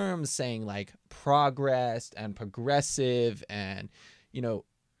terms saying like progress and progressive and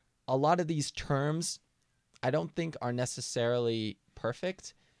a lot of these terms I don't think are necessarily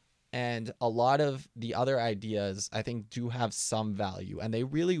perfect, and a lot of the other ideas I think do have some value, and they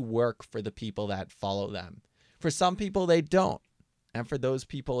really work for the people that follow them. For some people they don't, and for those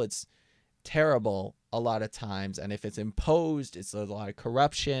people it's terrible a lot of times, and if it's imposed, it's a lot of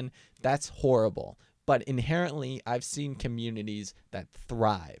corruption. That's horrible. But inherently, I've seen communities that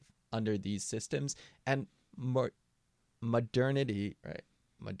thrive under these systems, and modernity, right?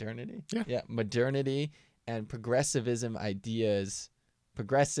 Modernity? Yeah. Modernity and progressive ideas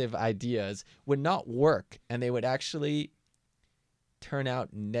would not work, and they would actually turn out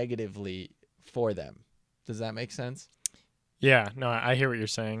negatively for them. Does that make sense? Yeah, no, I hear what you're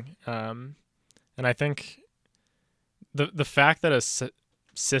saying. And I think the fact that a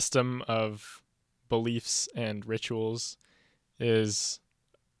system of beliefs and rituals is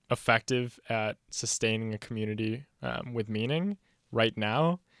effective at sustaining a community with meaning right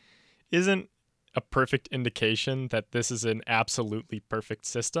now isn't a perfect indication that this is an absolutely perfect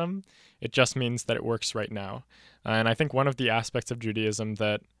system. It just means that it works right now. And I think one of the aspects of Judaism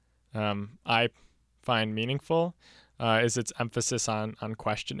that I find meaningful is its emphasis on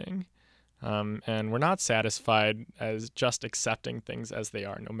questioning. And we're not satisfied as just accepting things as they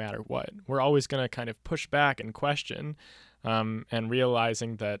are, no matter what. We're always going to kind of push back and question, and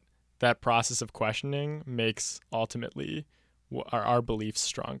realizing that process of questioning makes ultimately our beliefs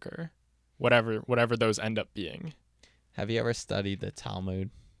stronger, whatever those end up being. Have you ever studied the Talmud?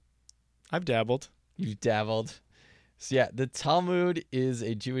 I've dabbled. You've dabbled? So yeah, the Talmud is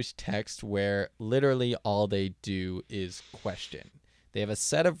a Jewish text where literally all they do is question. They have a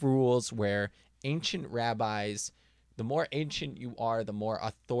set of rules where ancient rabbis, the more ancient you are, the more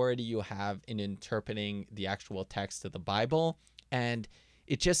authority you have in interpreting the actual text of the Bible. And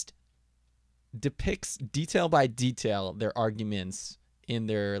it just depicts detail by detail their arguments in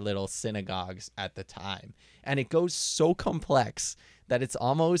their little synagogues at the time. And it goes so complex that it's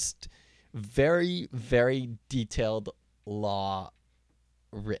almost very, very detailed law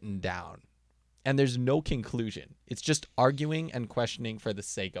written down. And there's no conclusion. It's just arguing and questioning for the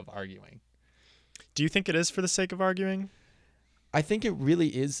sake of arguing. Do you think it is for the sake of arguing? I think it really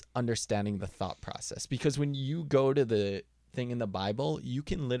is understanding the thought process, because when you go to the thing in the Bible, you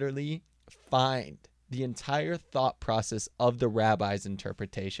can literally find the entire thought process of the rabbi's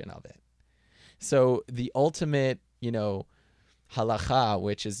interpretation of it. So the ultimate, halakha,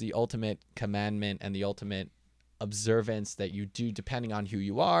 which is the ultimate commandment and the ultimate observance that you do depending on who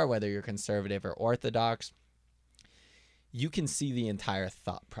you are, whether you're conservative or orthodox, you can see the entire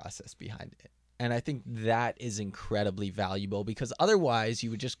thought process behind it. And I think that is incredibly valuable, because otherwise you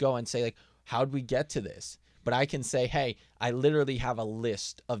would just go and say, like, how'd we get to this? But I can say, hey, I literally have a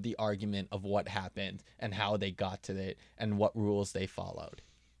list of the argument of what happened and how they got to it and what rules they followed.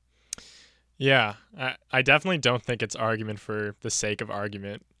 Yeah, I definitely don't think it's argument for the sake of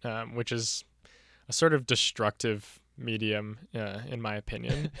argument, which is a sort of destructive medium, in my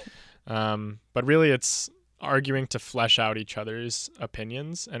opinion. But really, it's arguing to flesh out each other's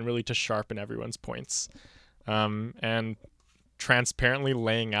opinions and really to sharpen everyone's points. And transparently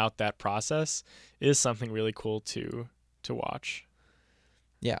laying out that process is something really cool to watch.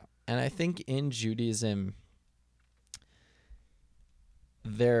 Yeah, and I think in Judaism,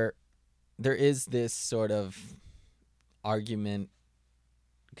 there is this sort of argument,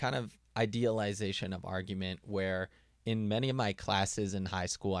 kind of idealization of argument, where in many of my classes in high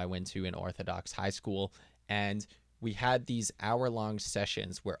school, I went to an Orthodox high school, and we had these hour-long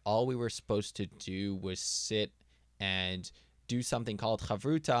sessions where all we were supposed to do was sit and do something called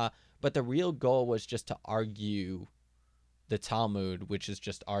chavruta, but the real goal was just to argue the Talmud, which is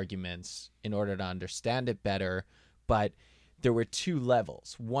just arguments, in order to understand it better. But there were two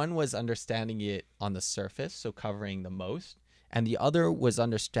levels. One was understanding it on the surface, so covering the most, and the other was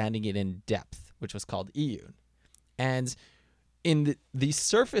understanding it in depth, which was called iyun. And in the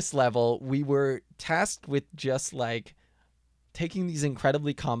surface level, we were tasked with just like taking these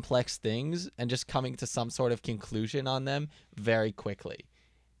incredibly complex things and just coming to some sort of conclusion on them very quickly.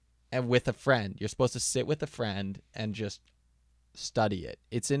 And with a friend, you're supposed to sit with a friend and just study it.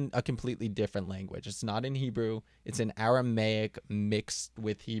 It's in a completely different language. It's not in Hebrew. It's in Aramaic mixed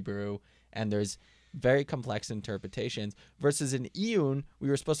with Hebrew, and there's very complex interpretations. Versus in iyun, we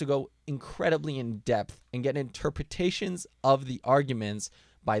were supposed to go incredibly in depth and get interpretations of the arguments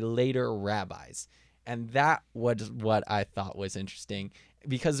by later rabbis. And that was what I thought was interesting,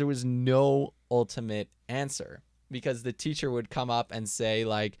 because there was no ultimate answer, because the teacher would come up and say,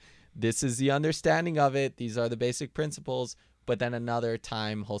 like, this is the understanding of it, these are the basic principles, but then another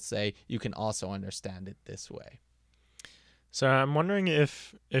time he'll say you can also understand it this way. So I'm wondering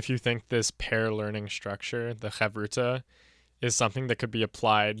if you think this pair learning structure, the chavruta, is something that could be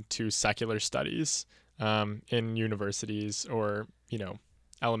applied to secular studies in universities or,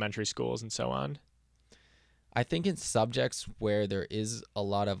 elementary schools and so on. I think in subjects where there is a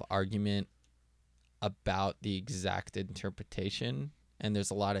lot of argument about the exact interpretation, and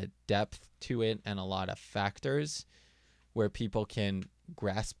there's a lot of depth to it and a lot of factors where people can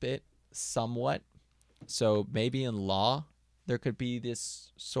grasp it somewhat. So maybe in law there could be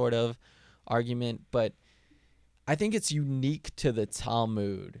this sort of argument, but I think it's unique to the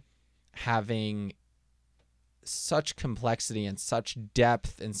Talmud having such complexity and such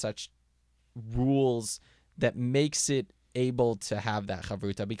depth and such rules that makes it able to have that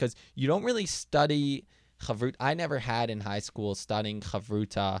chavruta, because you don't really study chavruta. I never had in high school studying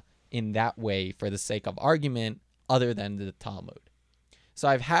chavruta in that way for the sake of argument other than the Talmud. So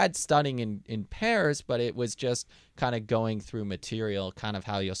I've had studying in pairs, but it was just kind of going through material, kind of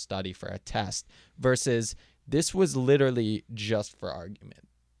how you'll study for a test, versus this was literally just for argument.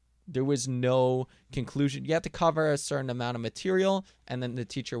 There was no conclusion. You had to cover a certain amount of material, and then the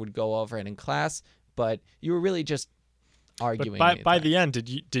teacher would go over it in class, but you were really just arguing. But by the end,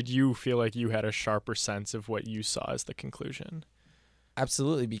 did you feel like you had a sharper sense of what you saw as the conclusion?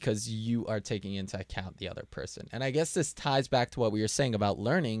 Absolutely, because you are taking into account the other person. And I guess this ties back to what we were saying about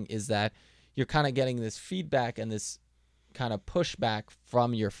learning, is that you're kind of getting this feedback and this kind of pushback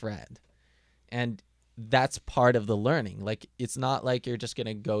from your friend. And that's part of the learning. Like, it's not like you're just going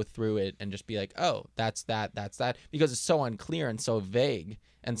to go through it and just be like, oh, that's that, because it's so unclear and so vague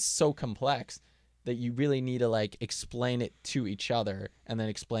and so complex that you really need to like explain it to each other and then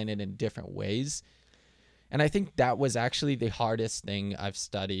explain it in different ways. And I think that was actually the hardest thing I've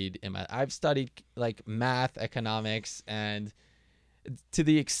studied I've studied like math, economics, and to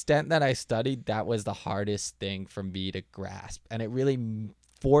the extent that I studied, that was the hardest thing for me to grasp. And it really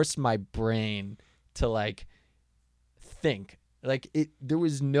forced my brain to like think. Like there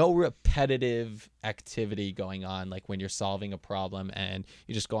was no repetitive activity going on, like when you're solving a problem and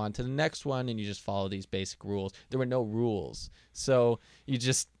you just go on to the next one and you just follow these basic rules. There were no rules. So you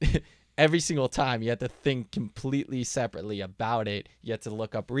just every single time you had to think completely separately about it. You had to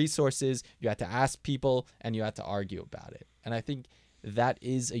look up resources, you had to ask people, and you had to argue about it. And I think that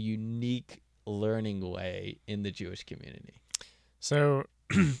is a unique learning way in the Jewish community. So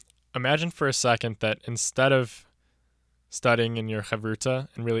imagine for a second that instead of studying in your chavruta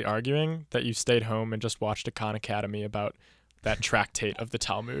and really arguing, that you stayed home and just watched a Khan Academy about that tractate of the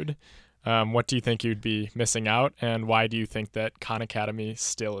Talmud. What do you think you'd be missing out, and why do you think that Khan Academy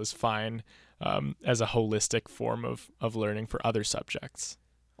still is fine as a holistic form of learning for other subjects?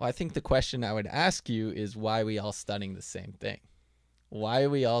 Well, I think the question I would ask you is, why are we all studying the same thing? Why are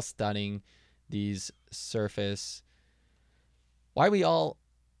we all studying these surface? Why are we all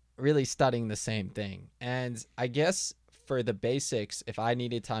really studying the same thing? And I guess for the basics, if I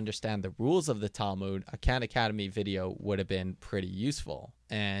needed to understand the rules of the Talmud, a Khan Academy video would have been pretty useful,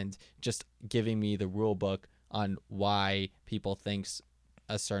 and just giving me the rule book on why people think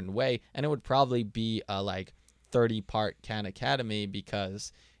a certain way. And it would probably be a like 30-part Khan Academy,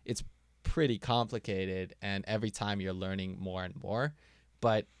 because it's pretty complicated and every time you're learning more and more.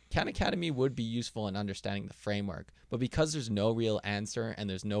 But Khan Academy would be useful in understanding the framework. But because there's no real answer and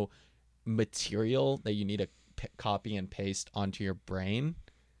there's no material that you need to copy and paste onto your brain,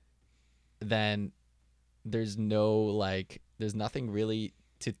 then there's nothing really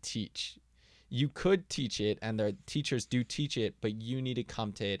to teach. You could teach it, and the teachers do teach it, but you need to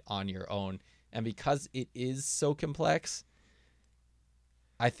come to it on your own. And because it is so complex,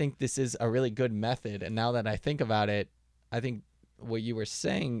 I think this is a really good method. And now that I think about it, I think what you were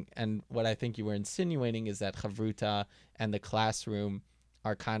saying and what I think you were insinuating is that chavruta and the classroom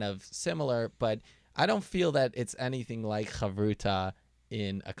are kind of similar, but I don't feel that it's anything like chavruta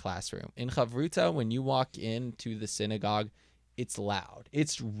in a classroom. In chavruta, when you walk into the synagogue, it's loud.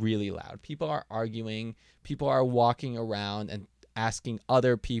 It's really loud. People are arguing. People are walking around and asking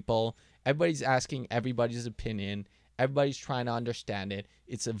other people. Everybody's asking everybody's opinion. Everybody's trying to understand it.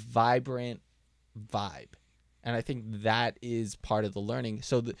 It's a vibrant vibe. And I think that is part of the learning.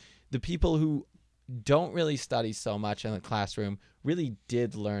 So the people who don't really study so much in the classroom really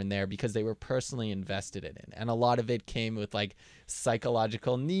did learn there because they were personally invested in it. And a lot of it came with like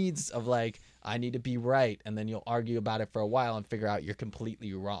psychological needs of like, I need to be right. And then you'll argue about it for a while and figure out you're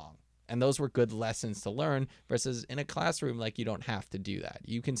completely wrong. And those were good lessons to learn, versus in a classroom, like, you don't have to do that.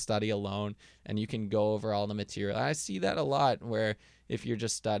 You can study alone and you can go over all the material. I see that a lot, where if you're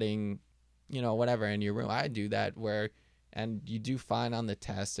just studying, whatever in your room, I do that, and you do fine on the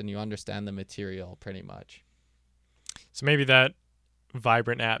test and you understand the material pretty much. So maybe that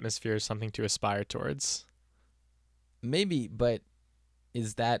vibrant atmosphere is something to aspire towards. Maybe, but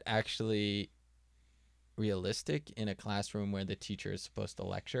is that actually realistic in a classroom where the teacher is supposed to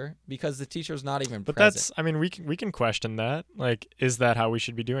lecture? Because the teacher's not even But present. we can question that. Like, is that how we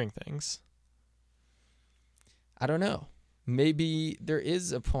should be doing things? I don't know. Maybe there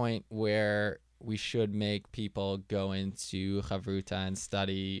is a point where we should make people go into Chavruta and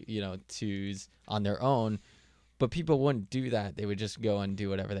study, twos on their own, but people wouldn't do that. They would just go and do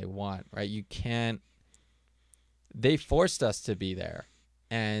whatever they want, right? You can't. They forced us to be there,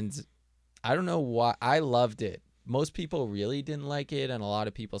 and I don't know why. I loved it. Most people really didn't like it, and a lot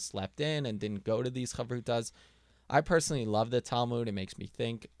of people slept in and didn't go to these Chavrutas. I personally love the Talmud. It makes me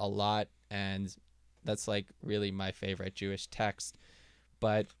think a lot, and that's like really my favorite Jewish text.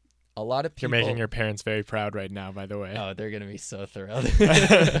 But a lot of people... You're making your parents very proud right now, by the way. Oh, they're going to be so thrilled.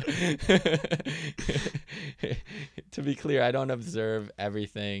 To be clear, I don't observe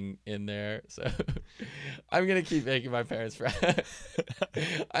everything in there, so I'm going to keep making my parents proud.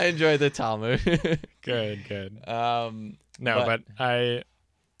 I enjoy the Talmud. Good. But I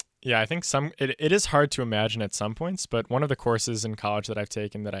think it is hard to imagine at some points, but one of the courses in college that I've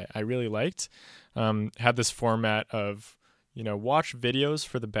taken that I really liked had this format of, watch videos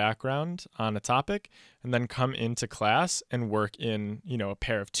for the background on a topic and then come into class and work in, a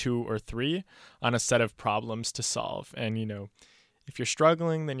pair of 2 or 3 on a set of problems to solve. And, if you're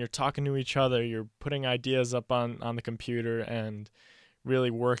struggling, then you're talking to each other, you're putting ideas up on the computer and really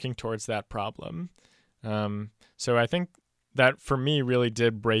working towards that problem. So I think that for me really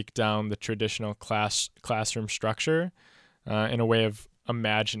did break down the traditional classroom structure in a way of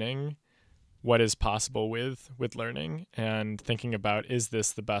imagining what is possible with learning and thinking about, is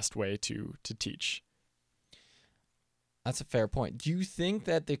this the best way to teach? That's a fair point. Do you think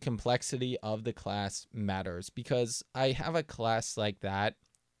that the complexity of the class matters? Because I have a class like that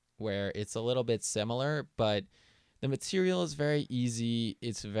where it's a little bit similar, but the material is very easy.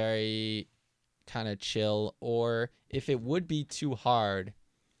 It's very kind of chill. Or if it would be too hard,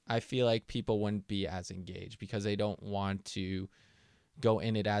 I feel like people wouldn't be as engaged because they don't want to go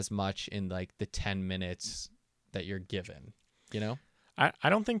in it as much in like the 10 minutes that you're given, I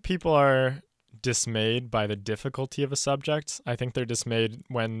don't think people are dismayed by the difficulty of a subject. I think they're dismayed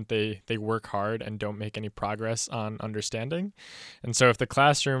when they work hard and don't make any progress on understanding. And so if the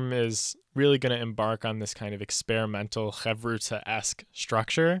classroom is really going to embark on this kind of experimental Chavruta-esque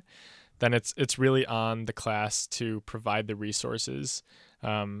structure, then it's really on the class to provide the resources,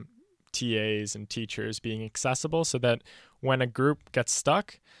 TAs and teachers being accessible, so that when a group gets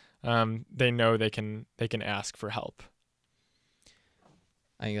stuck, they know they can ask for help.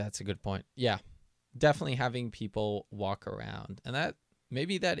 I think that's a good point. Yeah, definitely having people walk around. And that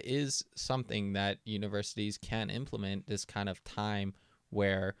maybe that is something that universities can implement, this kind of time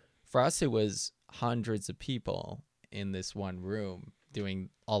where for us it was hundreds of people in this one room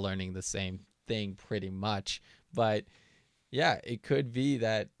all learning the same thing pretty much. But yeah, it could be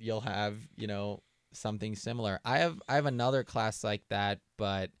that you'll have, something similar. I have another class like that,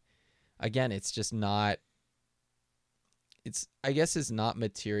 but again, it's just not, I guess it's not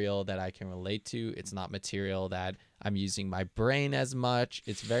material that I can relate to. It's not material that I'm using my brain as much.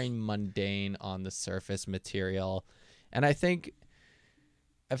 It's very mundane on the surface material. And I think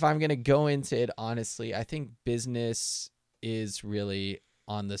if I'm going to go into it honestly, I think business is really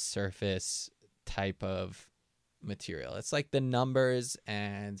on the surface type of material. It's like the numbers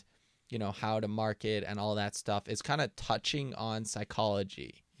and, how to market and all that stuff is kind of touching on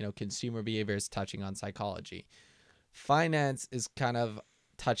psychology. Consumer behavior is touching on psychology. Finance is kind of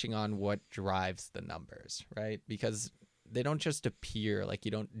touching on what drives the numbers, right? Because they don't just appear, like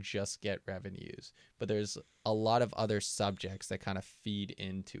you don't just get revenues, but there's a lot of other subjects that kind of feed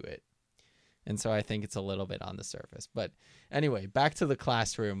into it. And so I think it's a little bit on the surface. But anyway, back to the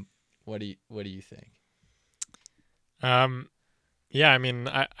classroom. What do you think? Yeah, I mean,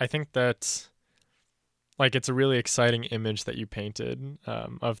 I think that like it's a really exciting image that you painted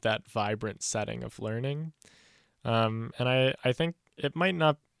of that vibrant setting of learning. And I think it might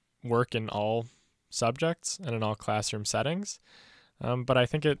not work in all subjects and in all classroom settings, but I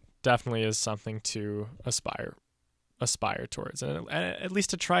think it definitely is something to aspire towards, and at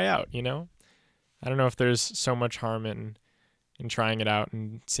least to try out. I don't know if there's so much harm in trying it out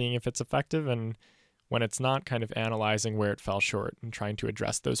and seeing if it's effective, and when it's not kind of analyzing where it fell short and trying to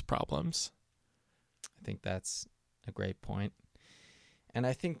address those problems. I think that's a great point. And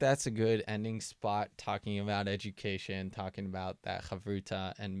I think that's a good ending spot, talking about education, talking about that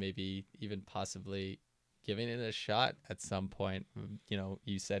chavruta, and maybe even possibly giving it a shot at some point. You know,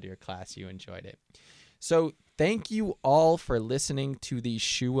 you said your class, you enjoyed it. So thank you all for listening to the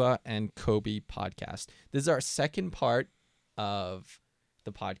Shua and Kobe podcast. This is our second part of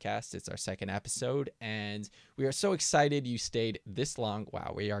the podcast. It's our second episode, and we are so excited you stayed this long.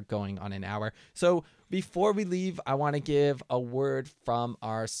 Wow, we are going on an hour. So before we leave, I want to give a word from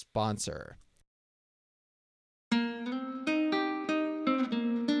our sponsor.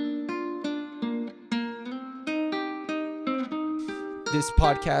 This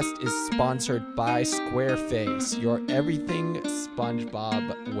podcast is sponsored by Squareface, your everything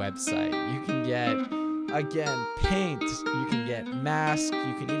SpongeBob website. You can get, again, paint, you can get masks,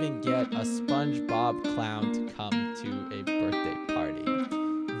 you can even get a SpongeBob clown to come to a birthday party.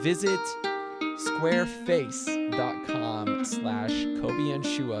 Visit squareface.com/Kobe and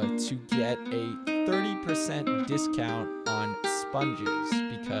Shua to get a 30% discount on sponges,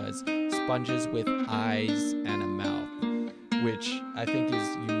 because sponges with eyes and a mouth, which I think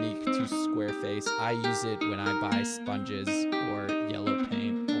is unique to Squareface. I use it when I buy sponges or yellow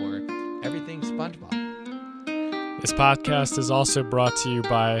paint or everything SpongeBob. This podcast is also brought to you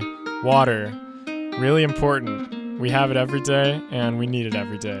by water. Really important. We have it every day, and we need it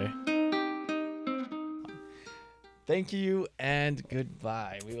every day. Thank you and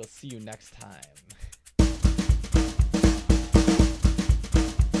goodbye. We will see you next time.